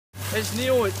it's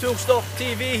Neil at Toolstop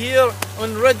TV here on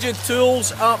Ridgid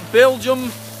Tools at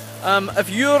Belgium. If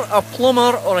you're a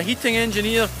plumber or a heating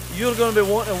engineer, you're going to be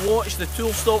wanting to watch the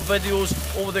Toolstop videos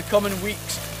over the coming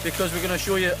weeks, because we're going to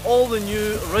show you all the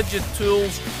new Ridgid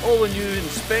tools, all the new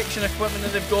inspection equipment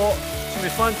that they've got. It's going to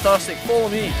be fantastic. Follow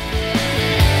me.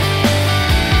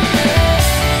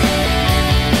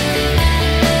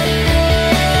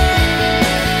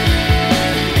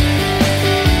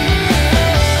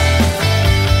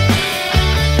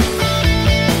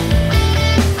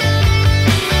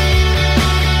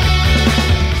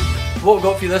 What we've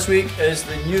got for you this week is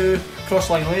the new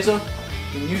crossline laser,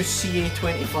 the new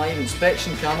CA25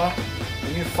 inspection camera,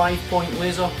 the new 5-point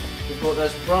laser. We've got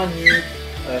this brand new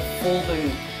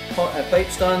folding pipe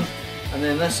stand, and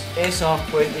then this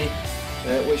SR20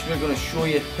 which we're going to show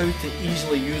you how to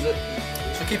easily use it.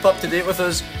 So keep up to date with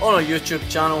us on our YouTube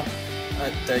channel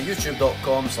at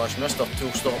youtube.com/Mr.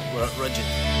 Toolstop. We're at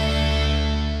Ridgid.